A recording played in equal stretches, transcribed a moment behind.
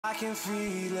I can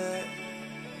feel it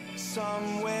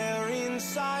somewhere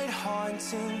inside,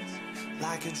 haunting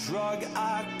like a drug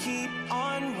I keep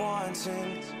on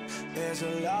wanting. There's a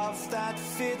love that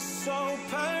fits so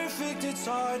perfect, it's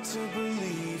hard to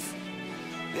believe.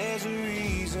 There's a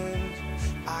reason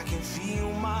I can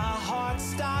feel my heart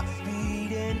stop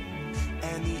beating,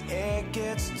 and the air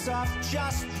gets tough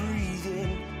just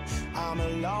breathing. I'm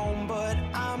alone, but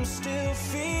I'm still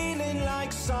feeling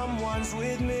like someone's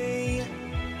with me.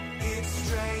 It's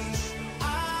strange,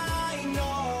 I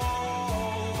know,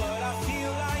 but I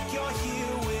feel like you're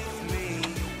here with me.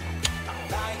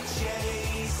 Like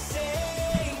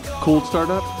chasing gold. Cold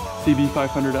startup,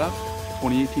 CB500F,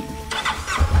 2018.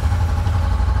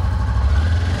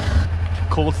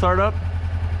 Cold startup,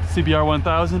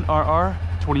 CBR1000 RR,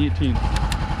 2018.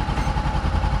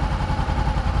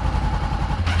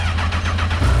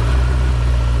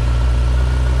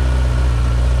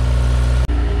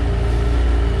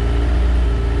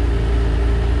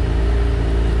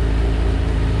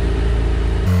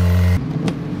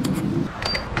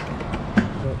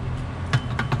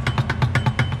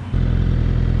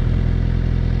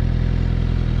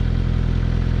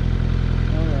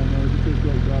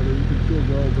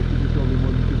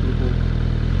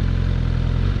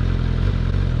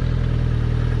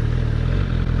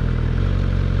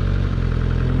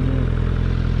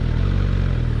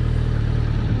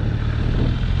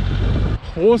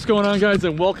 What's going on, guys,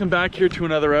 and welcome back here to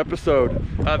another episode.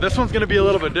 This one's going to be a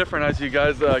little bit different, as you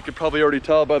guys could probably already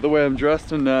tell by the way I'm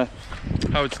dressed and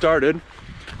how it started.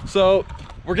 So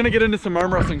we're going to get into some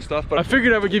arm wrestling stuff, but I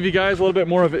figured I would give you guys a little bit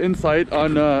more of an insight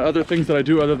on other things that I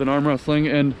do other than arm wrestling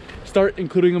and start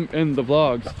including them in the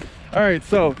vlogs. Alright,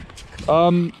 so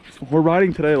we're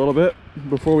riding today a little bit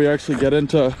before we actually get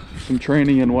into some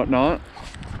training and whatnot.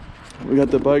 We got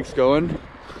the bikes going.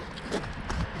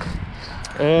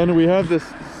 And we have this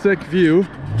sick view.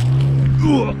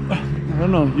 I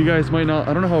don't know, you guys might not,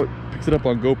 I don't know how it picks it up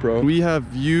on GoPro. We have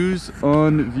views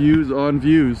on views on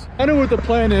views. I know what the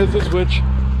plan is, which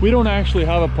we don't actually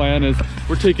have a plan, is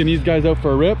we're taking these guys out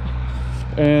for a rip.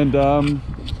 And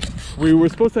we were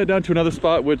supposed to head down to another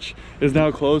spot, which is now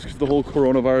closed because of the whole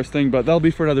coronavirus thing, but that'll be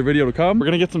for another video to come. We're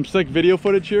gonna get some sick video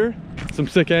footage here, some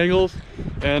sick angles,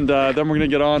 and then we're gonna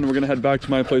get on and we're gonna head back to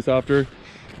my place after.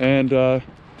 And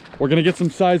we're gonna get some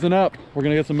sizing up. We're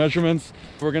gonna get some measurements.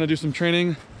 We're gonna do some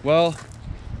training. Well,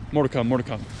 more to come, more to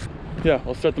come. Yeah,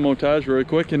 I'll start the montage really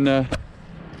quick and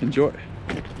enjoy.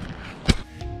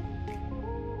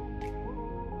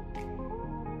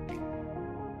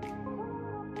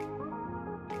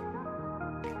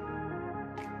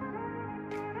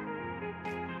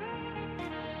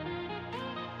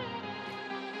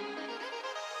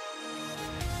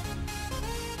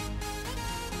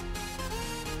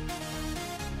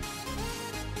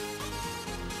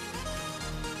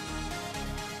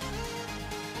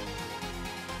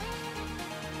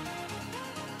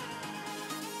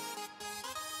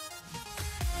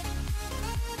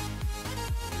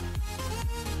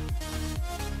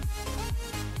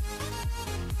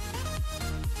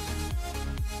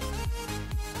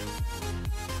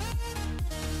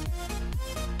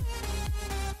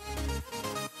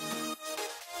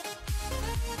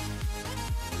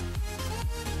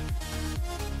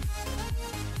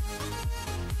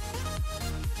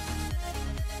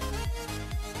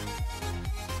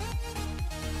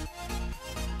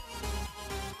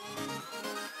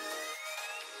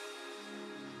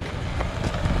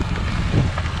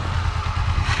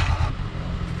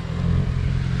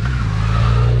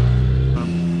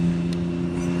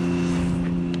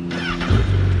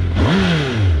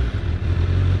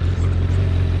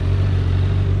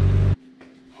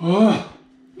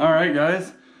 Alright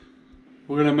guys,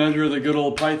 we're gonna measure the good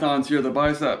old pythons here, the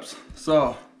biceps.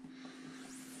 So,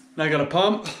 now I got a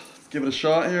pump. Let's give it a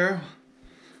shot here.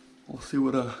 We'll see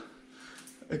what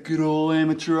a good old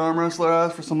amateur arm wrestler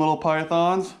has for some little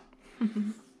pythons.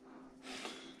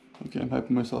 Okay, I'm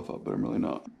hyping myself up, but I'm really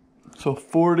not. So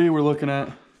 40, we're looking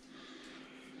at.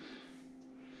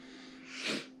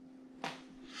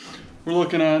 We're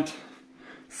looking at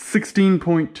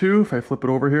 16.2, if I flip it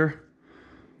over here,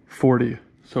 40.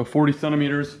 So 40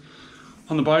 centimeters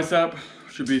on the bicep,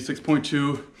 should be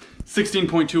 6.2,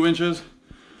 16.2 inches.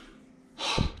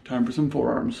 Time for some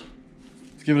forearms.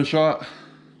 Let's give it a shot.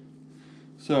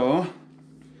 So,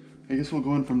 I guess we'll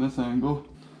go in from this angle.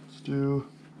 Let's do...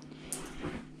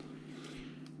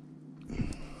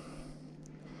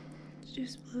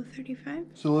 Just below 35.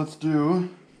 So let's do,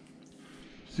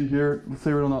 see here, let's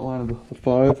say right on that line of the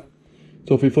 5.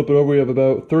 So if we flip it over, we have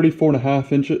about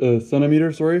 34.5 inches,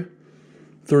 centimeters, sorry.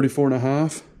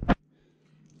 34.5.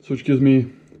 So which gives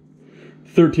me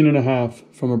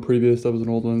 13.5 from a previous, that was an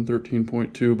old one,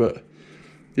 13.2, but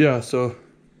yeah, so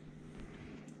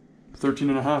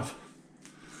 13.5.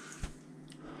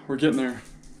 We're getting there.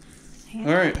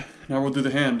 All right, now we'll do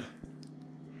the hand.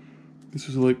 This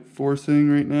is like forcing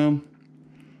right now.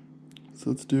 So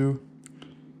let's do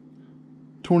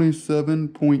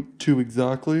 27.2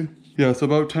 exactly. Yeah, so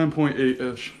about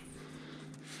 10.8-ish.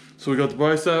 So we got the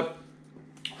bicep,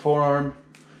 forearm,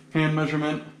 hand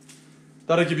measurement.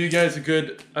 That'll give you guys a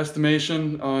good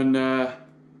estimation on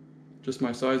just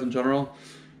my size in general.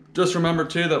 Just remember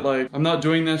too that like I'm not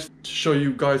doing this to show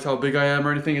you guys how big I am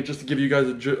or anything. It's just to give you guys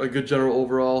a good general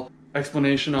overall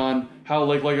explanation on how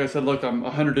like I said, look, I'm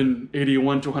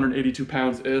 181 to 182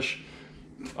 pounds ish.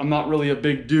 I'm not really a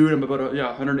big dude. I'm about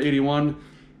 181.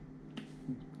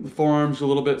 The forearm's a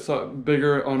little bit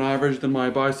bigger on average than my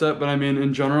bicep, but I mean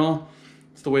in general,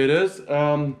 it's the way it is.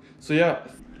 So yeah.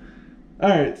 All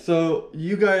right, so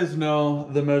you guys know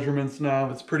the measurements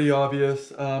now. It's pretty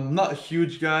obvious. I'm not a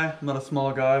huge guy, I'm not a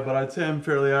small guy, but I'd say I'm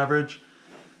fairly average.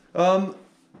 So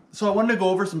I wanted to go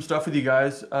over some stuff with you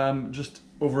guys, just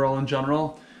overall in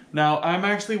general. Now,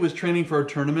 was training for a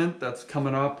tournament that's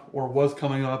coming up, or was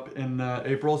coming up in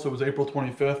April, so it was April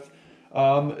 25th,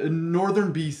 in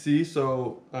northern BC,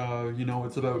 so, you know,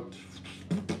 it's about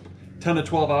 10 to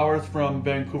 12 hours from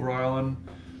Vancouver Island,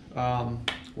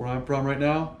 where I'm from right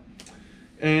now.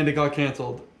 And it got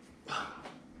canceled.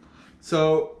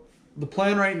 So the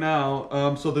plan right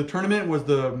now, so the tournament was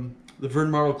the Vern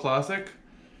Martel Classic,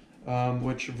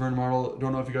 which Vern Martel,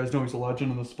 don't know if you guys know, he's a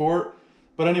legend in the sport.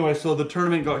 But anyway, so the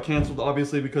tournament got canceled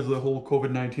obviously because of the whole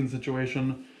COVID-19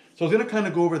 situation. So I was gonna kind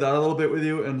of go over that a little bit with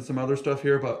you and some other stuff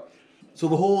here, but so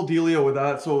the whole dealio with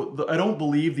that, so I don't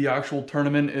believe the actual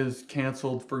tournament is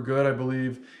canceled for good. I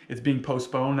believe it's being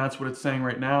postponed. That's what it's saying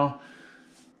right now.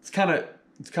 It's kind of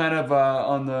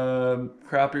on the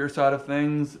crappier side of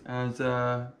things, as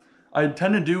I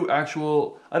tend to do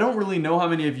actual, I don't really know how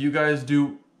many of you guys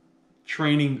do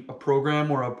training a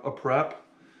program or a prep,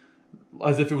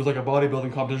 as if it was like a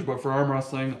bodybuilding competition, but for arm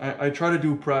wrestling, I try to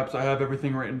do preps. I have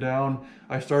everything written down.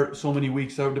 I start so many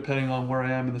weeks out depending on where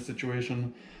I am in the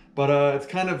situation. But it's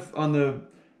kind of on the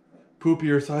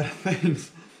poopier side of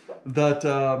things that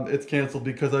it's canceled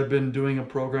because I've been doing a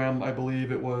program, I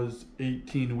believe it was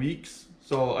 18 weeks.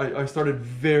 So I started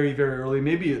very, very early,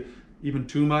 maybe even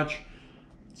too much.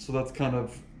 So that's kind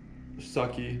of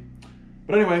sucky.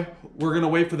 But anyway, we're gonna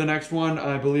wait for the next one.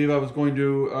 I believe I was going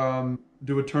to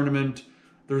do a tournament.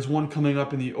 There's one coming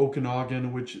up in the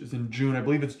Okanagan, which is in June. I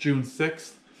believe it's June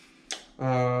 6th,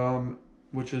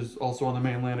 which is also on the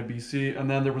mainland of BC. And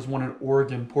then there was one in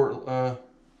Oregon,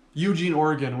 Eugene,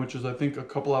 Oregon, which is I think a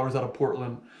couple hours out of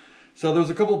Portland. So there's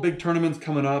a couple big tournaments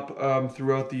coming up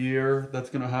throughout the year that's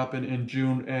going to happen in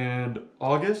June and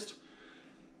August.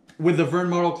 With the Vern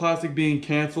Martel Classic being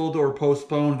canceled or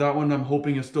postponed, that one I'm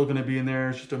hoping is still going to be in there.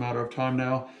 It's just a matter of time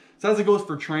now. So as it goes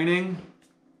for training,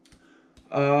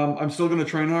 I'm still going to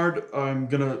train hard. I'm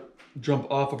going to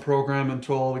jump off a program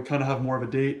until we kind of have more of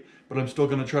a date, but I'm still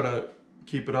going to try to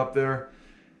keep it up there.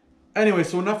 Anyway,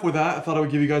 so enough with that. I thought I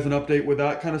would give you guys an update with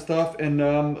that kind of stuff. And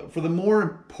for the more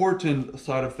important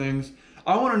side of things,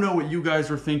 I want to know what you guys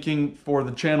are thinking for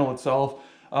the channel itself.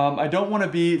 I don't want to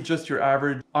be just your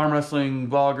average arm wrestling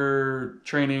vlogger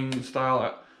training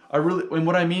style. And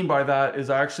what I mean by that is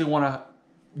I actually want to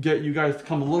get you guys to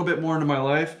come a little bit more into my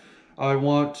life. I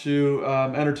want to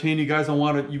entertain you guys. I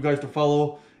want you guys to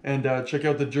follow and check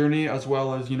out the journey, as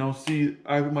well as, you know, see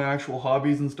my actual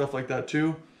hobbies and stuff like that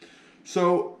too.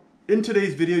 So in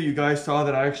today's video, you guys saw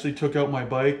that I actually took out my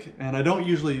bike, and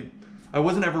I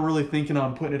wasn't ever really thinking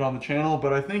on putting it on the channel,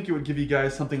 but I think it would give you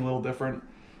guys something a little different.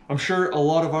 I'm sure a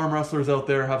lot of arm wrestlers out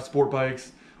there have sport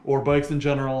bikes or bikes in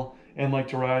general and like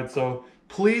to ride. So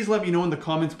please let me know in the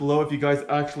comments below if you guys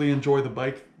actually enjoy the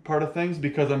bike part of things,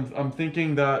 because I'm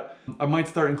thinking that I might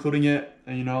start including it,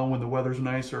 you know, when the weather's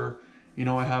nice, or, you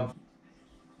know, I have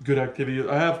good activity.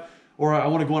 Or I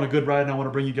want to go on a good ride and I want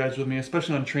to bring you guys with me,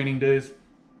 especially on training days.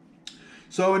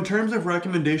 So in terms of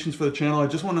recommendations for the channel, I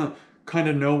just want to kind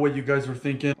of know what you guys are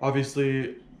thinking.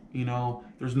 Obviously, you know,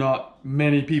 there's not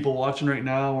many people watching right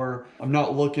now, or I'm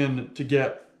not looking to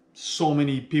get so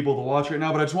many people to watch right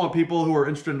now, but I just want people who are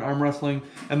interested in arm wrestling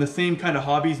and the same kind of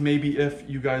hobbies, maybe if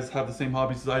you guys have the same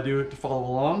hobbies as I do, to follow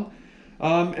along.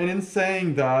 And in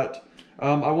saying that,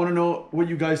 I want to know what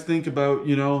you guys think about,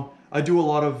 you know, I do a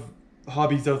lot of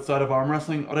hobbies outside of arm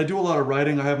wrestling, but I do a lot of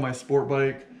riding. I have my sport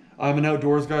bike. I'm an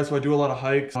outdoors guy, so I do a lot of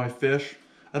hikes. I fish.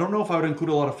 I don't know if I would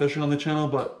include a lot of fishing on the channel,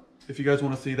 but if you guys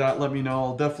want to see that, let me know.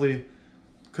 I'll definitely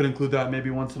could include that maybe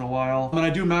once in a while. And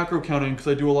I do macro counting because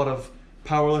I do a lot of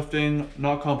powerlifting,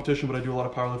 not competition, but I do a lot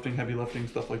of powerlifting, heavy lifting,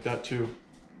 stuff like that too.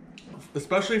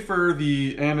 Especially for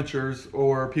the amateurs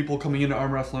or people coming into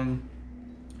arm wrestling.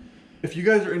 If you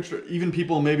guys are interested, even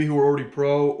people maybe who are already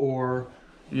pro or,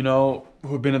 you know,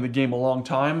 who have been in the game a long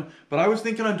time, but I was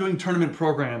thinking on doing tournament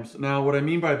programs. Now, what I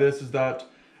mean by this is that,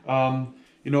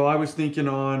 you know, I was thinking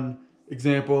on,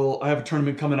 example, I have a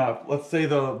tournament coming up. Let's say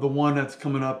the one that's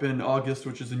coming up in August,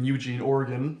 which is in Eugene,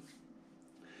 Oregon.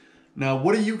 Now,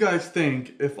 what do you guys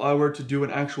think if I were to do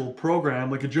an actual program,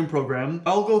 like a gym program?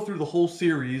 I'll go through the whole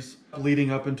series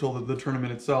leading up until the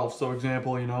tournament itself. So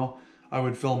example, you know, I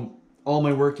would film all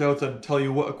my workouts. I'd tell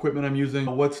you what equipment I'm using,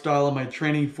 what style am I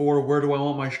training for, where do I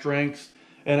want my strengths.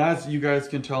 And as you guys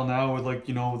can tell now with, like,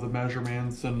 you know, the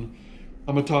measurements, and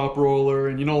I'm a top roller,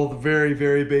 and you know, the very,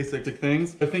 very basic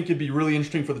things. I think it'd be really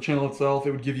interesting for the channel itself.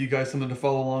 It would give you guys something to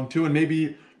follow along too. And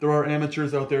maybe there are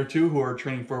amateurs out there too who are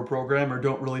training for a program or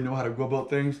don't really know how to go about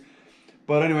things.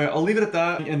 But anyway, I'll leave it at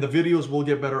that, and the videos will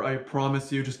get better, I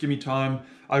promise you. Just give me time.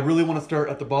 I really want to start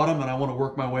at the bottom and I want to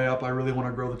work my way up. I really want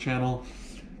to grow the channel.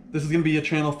 This is going to be a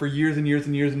channel for years and years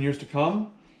and years and years to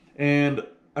come. And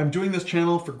I'm doing this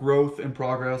channel for growth and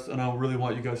progress, and I really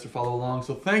want you guys to follow along.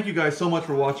 So thank you guys so much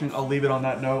for watching. I'll leave it on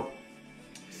that note.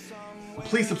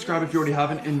 Please subscribe if you already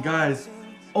haven't. And guys,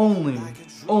 only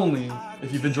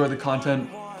if you've enjoyed the content,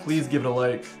 please give it a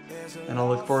like. And I'll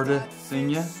look forward to seeing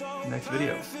you next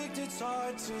video.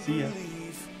 See ya.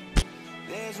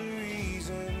 There's a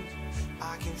reason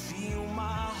I can feel my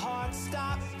heart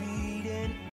stop beating.